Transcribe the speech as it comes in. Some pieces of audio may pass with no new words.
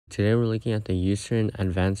Today we're looking at the Eucerin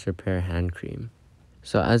Advanced Repair Hand Cream.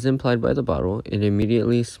 So as implied by the bottle, it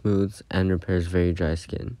immediately smooths and repairs very dry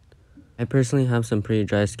skin. I personally have some pretty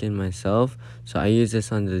dry skin myself, so I use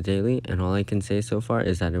this on the daily, and all I can say so far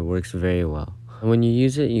is that it works very well. And when you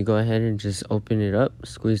use it, you go ahead and just open it up,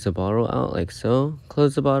 squeeze the bottle out like so,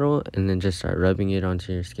 close the bottle, and then just start rubbing it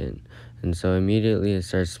onto your skin. And so immediately it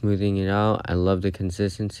starts smoothing it out. I love the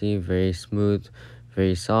consistency, very smooth,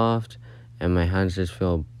 very soft, and my hands just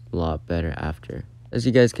feel a lot better after. As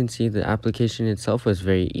you guys can see, the application itself was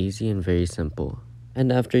very easy and very simple.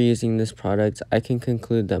 And after using this product, I can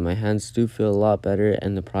conclude that my hands do feel a lot better,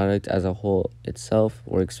 and the product as a whole itself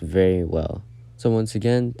works very well. So once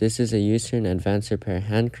again, this is a Eucerin Advanced Repair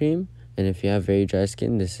Hand Cream, and if you have very dry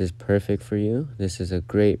skin, this is perfect for you. This is a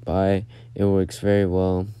great buy. It works very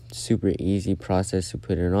well. Super easy process to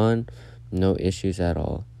put it on. No issues at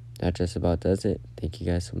all. That just about does it. Thank you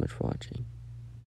guys so much for watching.